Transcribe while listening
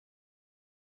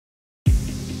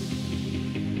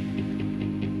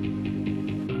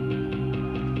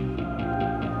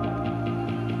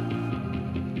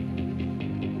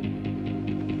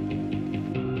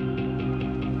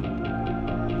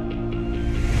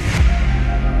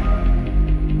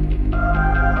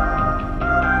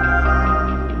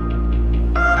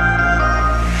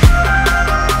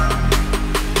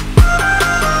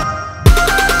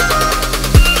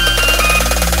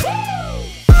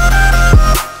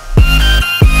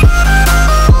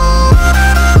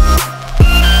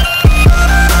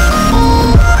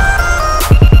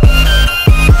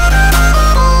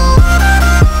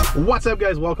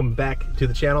guys, welcome back to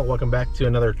the channel. Welcome back to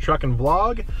another trucking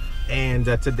vlog. And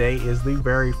today is the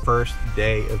very first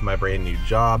day of my brand new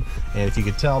job. And if you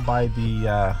could tell by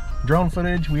the drone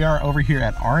footage, we are over here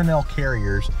at R&L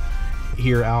Carriers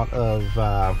here out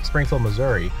of Springfield,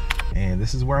 Missouri. And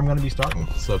this is where I'm going to be starting.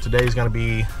 So today is going to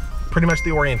be pretty much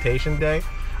the orientation day.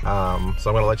 So I'm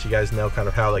going to let you guys know kind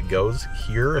of how it goes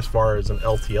here as far as an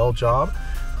LTL job.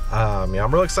 Yeah,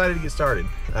 I'm really excited to get started.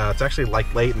 It's actually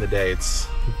like late in the day. It's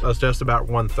just about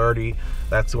 1:30.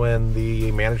 That's when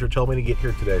the manager told me to get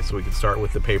here today, so we could start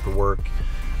with the paperwork,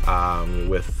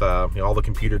 with all the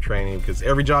computer training. Because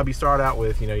every job you start out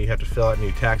with, you have to fill out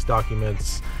new tax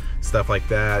documents, stuff like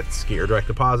that. Get your direct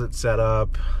deposit set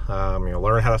up.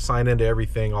 Learn how to sign into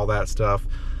everything, all that stuff,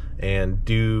 and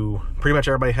do pretty much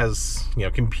everybody has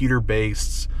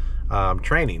computer-based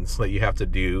trainings that you have to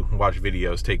do, watch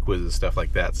videos, take quizzes, stuff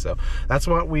like that. So that's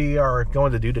what we are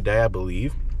going to do today, I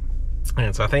believe.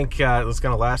 And so I think it's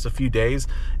going to last a few days,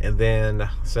 and then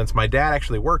since my dad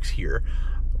actually works here,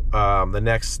 the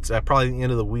next probably the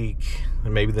end of the week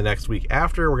and maybe the next week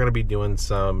after, we're going to be doing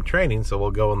some training. So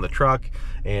we'll go in the truck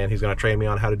and he's going to train me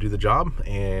on how to do the job,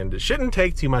 and it shouldn't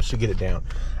take too much to get it down,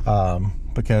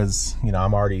 because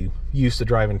I'm already used to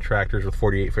driving tractors with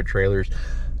 48-foot trailers,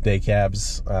 day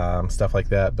cabs, stuff like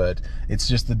that. But it's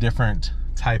just a different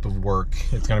type of work.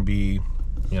 It's going to be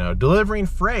delivering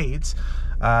freight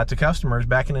to customers,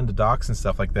 backing into docks and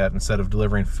stuff like that, instead of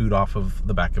delivering food off of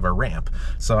the back of our ramp.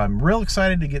 So I'm real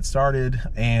excited to get started,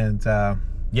 and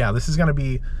yeah, this is going to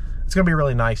be a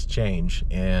really nice change.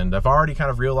 And I've already kind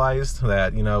of realized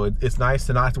that it's nice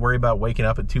to not have to worry about waking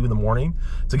up at 2 in the morning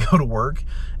to go to work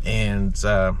and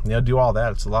do all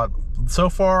that. It's a lot so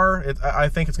far. I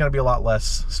think it's going to be a lot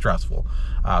less stressful,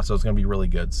 so it's going to be really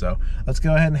good. So let's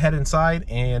go ahead and head inside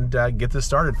and get this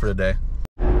started for the day.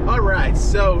 All right,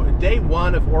 so day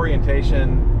one of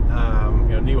orientation,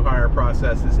 new hire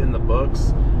process is in the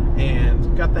books,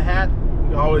 and got the hat.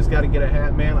 You always got to get a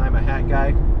hat, man. I'm a hat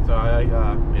guy, so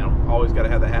I always got to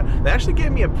have the hat. They actually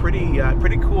gave me a pretty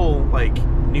cool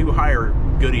new hire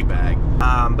goodie bag,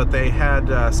 but they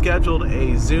had scheduled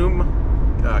a Zoom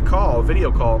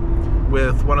video call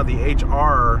with one of the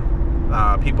HR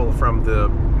people from the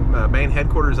main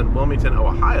headquarters in Wilmington,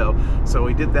 Ohio. So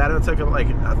we did that. It took like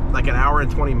an hour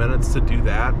and 20 minutes to do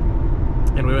that,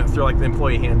 and we went through the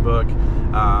employee handbook,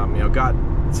 got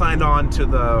signed on to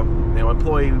the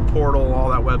employee portal, all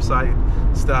that website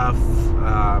stuff,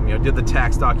 did the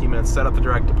tax documents, set up the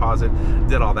direct deposit,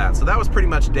 did all that. So that was pretty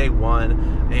much day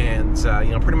one. And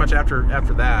pretty much after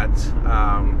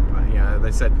that,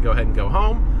 they said go ahead and go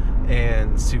home,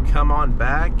 and to come on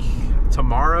back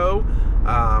tomorrow.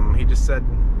 He just said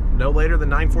no later than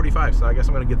 9:45, so I guess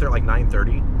I'm gonna get there like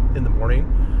 9:30 in the morning,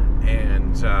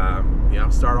 and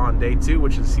start on day two,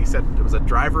 which is, he said it was a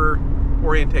driver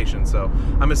orientation. So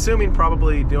I'm assuming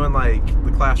probably doing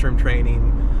the classroom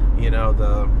training,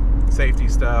 the safety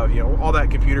stuff, all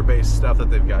that computer-based stuff that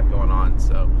they've got going on.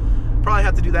 So probably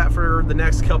have to do that for the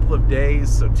next couple of days,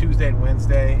 so Tuesday and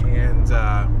Wednesday, and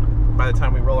by the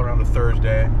time we roll around to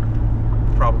Thursday,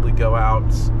 probably go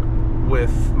out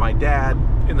with my dad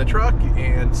in the truck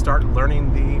and start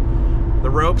learning the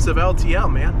ropes of LTL,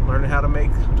 man. Learning how to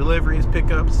make deliveries,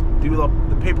 pickups, do the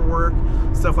paperwork,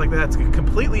 stuff like that. It's a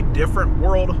completely different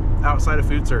world outside of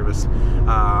food service.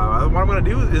 What I'm going to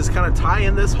do is kind of tie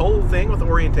in this whole thing with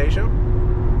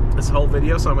orientation, this whole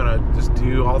video. So I'm going to just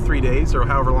do all 3 days, or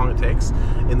however long it takes,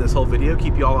 in this whole video,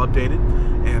 keep you all updated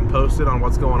and posted on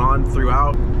what's going on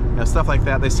throughout, stuff like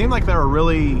that. They seem like they're a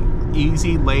really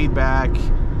easy, laid back,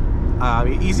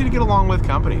 easy to get along with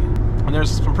company. And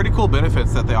there's some pretty cool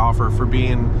benefits that they offer for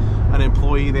being an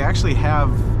employee. They actually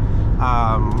have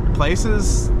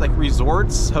places like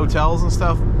resorts, hotels and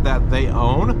stuff that they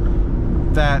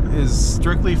own that is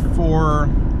strictly for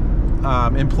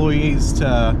employees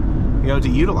to to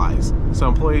utilize. So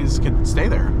employees can stay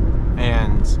there,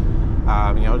 and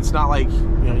it's not like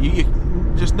you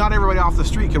just, not everybody off the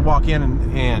street could walk in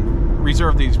and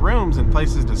reserve these rooms and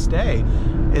places to stay.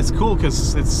 It's cool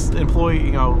because it's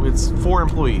it's for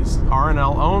employees.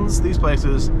 R&L owns these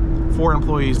places for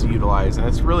employees to utilize, and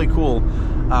it's really cool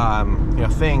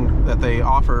thing that they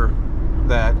offer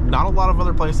that not a lot of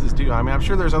other places do. I mean, I'm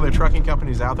sure there's other trucking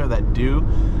companies out there that do,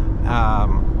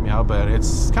 but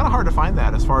it's kind of hard to find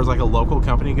that as far as a local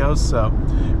company goes. So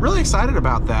really excited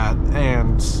about that.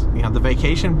 And the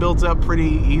vacation builds up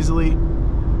pretty easily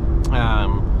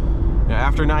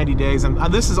after 90 days, and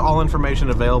this is all information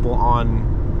available on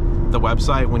the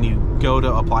website when you go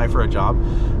to apply for a job.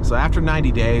 So after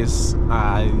 90 days,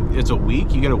 it's a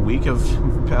week. You get a week of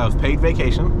paid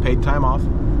vacation, paid time off,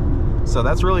 So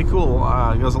that's really cool,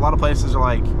 because a lot of places are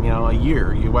like, you know, a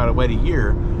year. You gotta wait a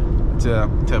year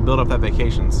to build up that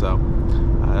vacation. So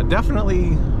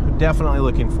definitely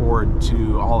looking forward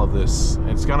to all of this.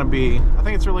 It's gonna be, I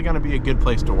think it's really gonna be a good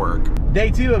place to work.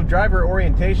 Day 2 of driver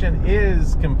orientation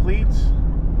is complete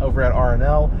over at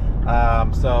R&L.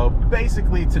 So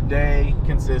basically today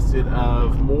consisted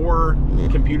of more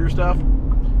computer stuff.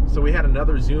 So we had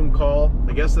another Zoom call.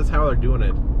 I guess that's how they're doing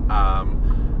it.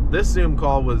 This Zoom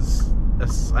call was,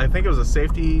 I think it was a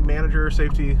safety manager,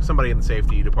 somebody in the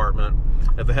safety department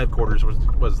at the headquarters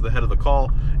was the head of the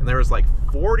call, and there was like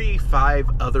 45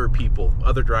 other people,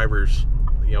 other drivers,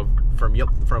 you know, from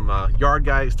yard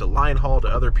guys to line haul to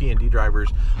other P&D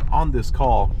drivers on this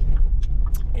call.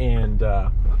 And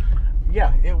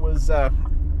yeah, it was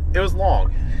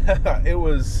long. It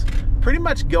was pretty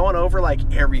much going over like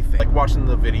everything, like watching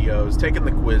the videos, taking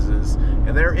the quizzes,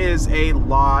 and there is a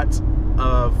lot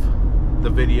of the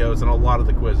videos and a lot of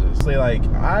the quizzes. Like,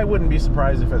 I wouldn't be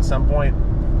surprised if at some point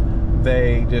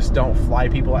they just don't fly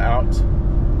people out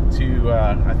to,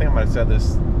 I think I might have said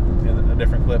this in a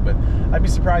different clip, but I'd be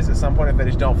surprised at some point if they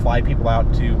just don't fly people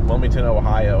out to Wilmington,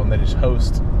 Ohio, and they just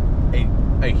host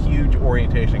a huge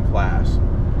orientation class.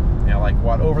 You know, like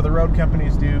what over-the-road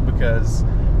companies do, because,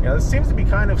 you know, this seems to be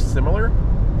kind of similar,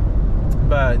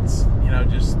 but, you know,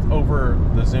 just over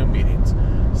the Zoom meetings.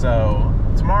 So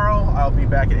tomorrow I'll be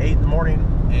back at 8 in the morning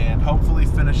and hopefully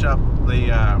finish up the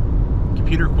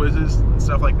computer quizzes and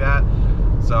stuff like that.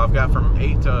 So I've got from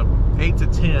 8 to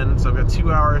 10, so I've got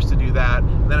 2 hours to do that.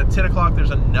 And then at 10 o'clock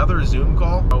there's another Zoom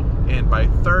call, and by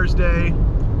Thursday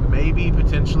maybe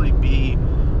potentially be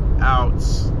out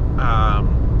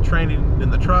training in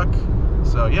the truck.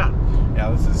 So yeah,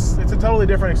 it's a totally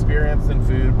different experience than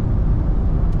food,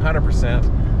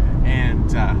 100%.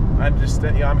 And I'm just,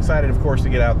 you know, I'm excited, of course, to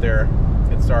get out there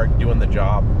and start doing the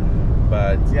job.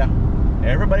 But yeah,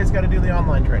 everybody's got to do the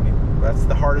online training. That's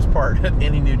the hardest part of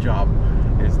any new job,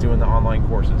 is doing the online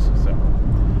courses. So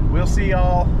we'll see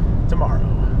y'all tomorrow.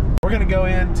 We're gonna go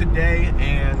in today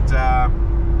and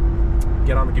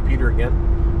get on the computer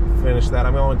again, finish that.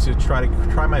 I'm going to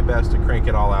try my best to crank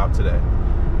it all out today.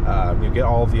 You know, get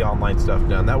all of the online stuff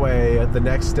done. That way, the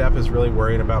next step is really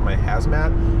worrying about my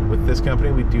hazmat. With this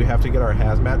company, we do have to get our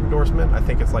hazmat endorsement. I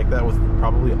think it's like that with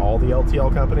probably all the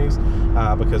LTL companies,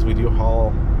 because we do haul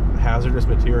hazardous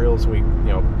materials. We, you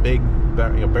know, big,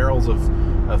 you know, barrels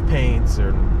of paints, or,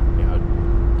 you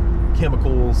know,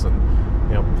 chemicals, and,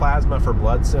 you know, plasma for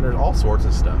blood centers, all sorts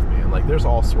of stuff, man. Like, there's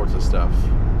all sorts of stuff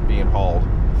being hauled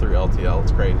through LTL.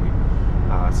 It's crazy.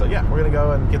 So yeah, we're gonna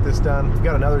go and get this done. We've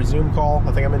got another Zoom call.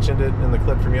 I think I mentioned it in the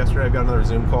clip from yesterday. I've got another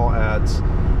Zoom call at,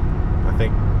 I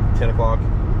think, 10 o'clock.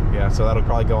 Yeah, so that'll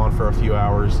probably go on for a few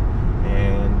hours.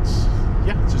 And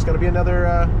yeah, it's just gonna be another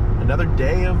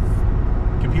day of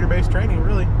computer-based training,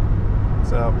 really.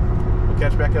 So we'll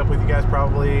catch back up with you guys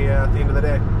probably at the end of the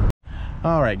day.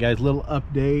 All right, guys, little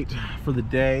update for the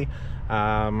day.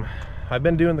 I've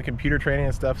been doing the computer training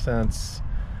and stuff since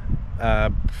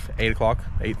 8 o'clock,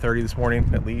 8:30 this morning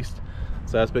at least.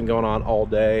 So that's been going on all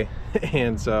day.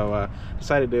 And so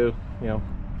decided to, you know,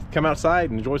 come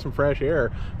outside and enjoy some fresh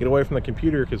air, get away from the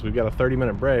computer, because we've got a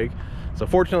 30-minute break. So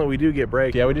fortunately we do get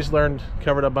breaks. Yeah, we just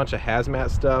covered a bunch of hazmat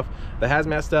stuff. The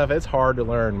hazmat stuff, it's hard to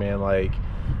learn, man. Like,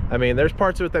 I mean, there's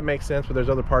parts of it that make sense, but there's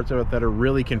other parts of it that are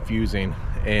really confusing,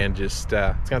 and just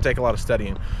it's gonna take a lot of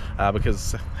studying,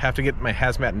 because I have to get my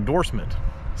hazmat endorsement.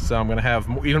 So I'm gonna have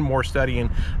even more studying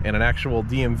and an actual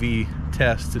DMV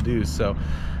test to do. So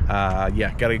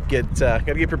yeah, gotta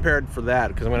get prepared for that,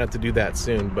 because I'm gonna have to do that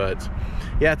soon. But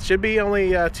yeah, it should be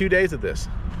only 2 days of this.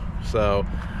 So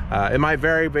it might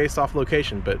vary based off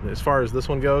location, but as far as this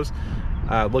one goes,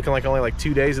 looking like only like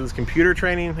 2 days of this computer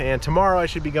training, and tomorrow I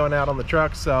should be going out on the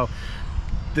truck. So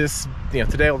this, you know,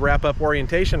 today will wrap up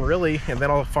orientation really, and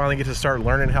then I'll finally get to start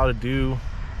learning how to do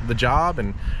the job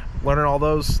and learning all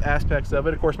those aspects of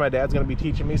it. Of course, my dad's going to be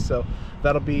teaching me, so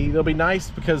it'll be nice,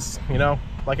 because, you know,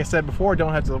 like I said before,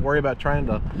 don't have to worry about trying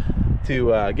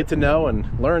to get to know and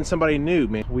learn somebody new,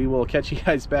 man. We will catch you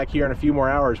guys back here in a few more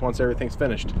hours once everything's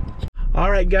finished. All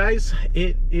right, guys,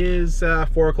 it is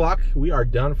 4 o'clock. We are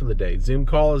done for the day. Zoom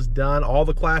call is done. All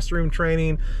the classroom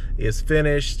training is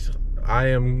finished. I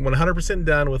am 100%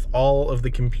 done with all of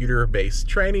the computer-based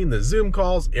training, the Zoom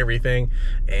calls, everything.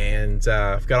 And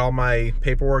I've got all my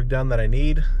paperwork done that I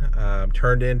need,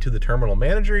 turned into the terminal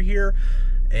manager here,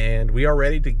 and we are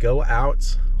ready to go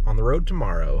out on the road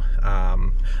tomorrow.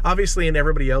 Obviously, in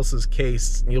everybody else's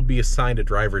case, you'll be assigned a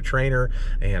driver trainer,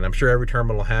 and I'm sure every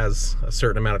terminal has a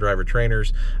certain amount of driver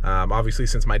trainers. Obviously,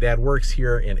 since my dad works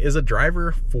here and is a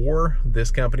driver for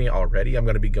this company already, I'm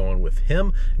going to be going with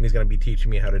him, and he's going to be teaching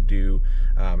me how to do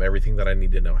everything that I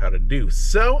need to know how to do.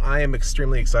 So I am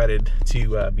extremely excited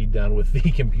to be done with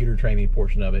the computer training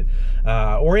portion of it.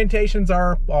 Orientations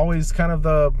are always kind of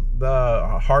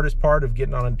the hardest part of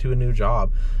getting on into a new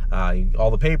job. All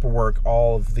the paperwork,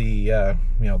 all of the you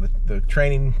know, the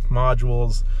training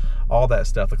modules, all that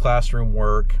stuff, the classroom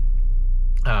work.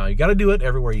 You got to do it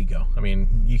everywhere you go. I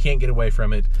mean, you can't get away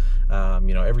from it.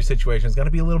 You know, every situation is going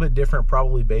to be a little bit different,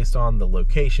 probably based on the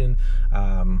location,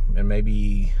 and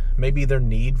maybe their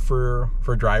need for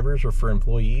drivers or for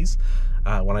employees.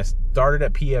 When I started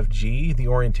at PFG, the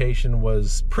orientation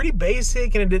was pretty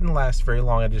basic and it didn't last very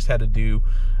long. I just had to do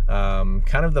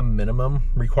kind of the minimum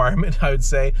requirement, I would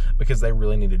say, because they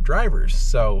really needed drivers.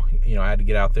 So, you know, I had to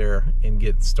get out there and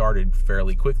get started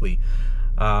fairly quickly.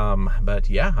 But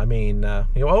yeah, I mean,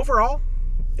 you know, overall,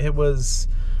 it was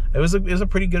a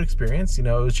pretty good experience. You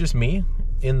know, it was just me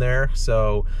in there,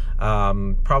 so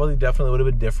probably definitely would have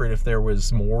been different if there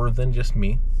was more than just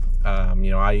me.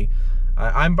 You know,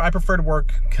 I prefer to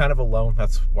work kind of alone.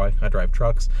 That's why I drive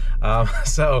trucks.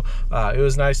 So it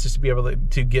was nice just to be able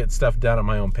to get stuff done at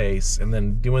my own pace. And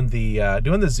then doing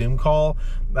the Zoom call,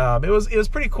 it was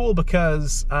pretty cool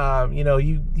because you know,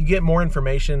 you get more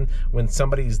information when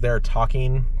somebody's there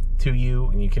talking to you,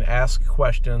 and you can ask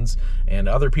questions, and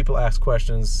other people ask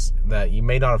questions that you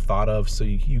may not have thought of, so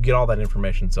you get all that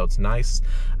information. So it's nice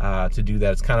to do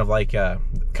that. It's kind of like a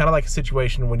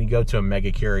situation when you go to a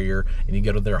mega carrier and you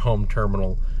go to their home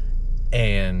terminal,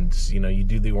 and you know, you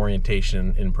do the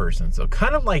orientation in person. So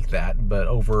kind of like that, but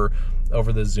over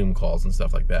the Zoom calls and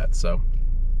stuff like that. So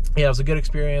yeah, it was a good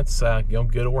experience, you know,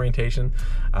 good orientation.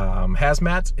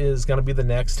 Hazmat is going to be the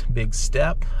next big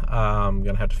step. I'm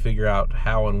going to have to figure out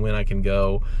how and when I can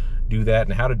go do that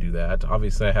and how to do that.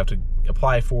 Obviously, I have to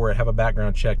apply for it, have a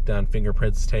background check done,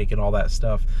 fingerprints taken, all that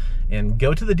stuff, and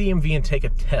go to the DMV and take a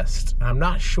test. I'm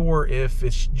not sure if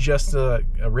it's just a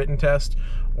written test,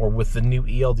 or with the new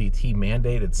ELDT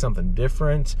mandate, it's something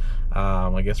different.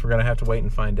 I guess we're going to have to wait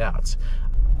and find out.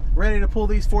 Ready to pull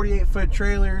these 48-foot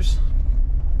trailers,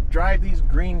 drive these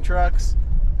green trucks,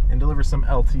 and deliver some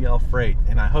LTL freight.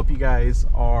 And I hope you guys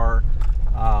are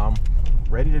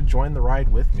ready to join the ride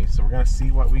with me. So we're gonna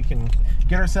see what we can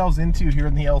get ourselves into here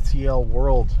in the LTL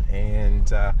world. And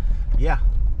yeah,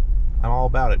 I'm all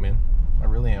about it, man. I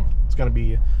really am. It's gonna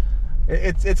be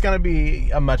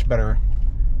a much better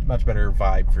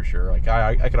vibe for sure. Like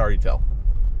I could already tell.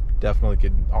 Definitely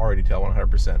could already tell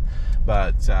 100%.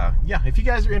 But yeah, if you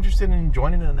guys are interested in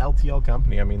joining an LTL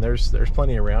company, I mean, there's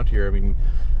plenty around here. I mean,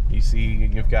 you see,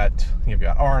 you've got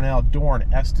R&L, Dorn,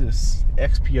 Estes,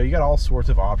 XPO. You got all sorts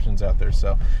of options out there.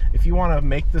 So if you want to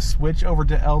make the switch over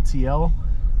to LTL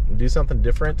and do something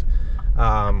different,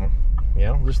 you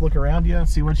know, just look around you and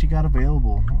see what you got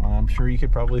available. I'm sure you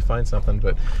could probably find something.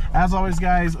 But as always,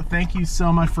 guys, thank you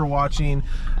so much for watching.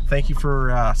 Thank you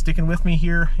for sticking with me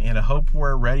here, and I hope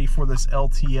we're ready for this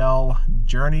LTL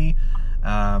journey.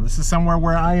 This is somewhere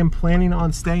where I am planning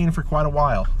on staying for quite a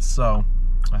while. So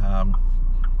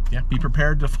yeah, be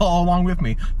prepared to follow along with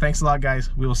me. Thanks a lot, guys.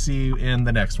 We will see you in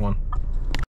the next one.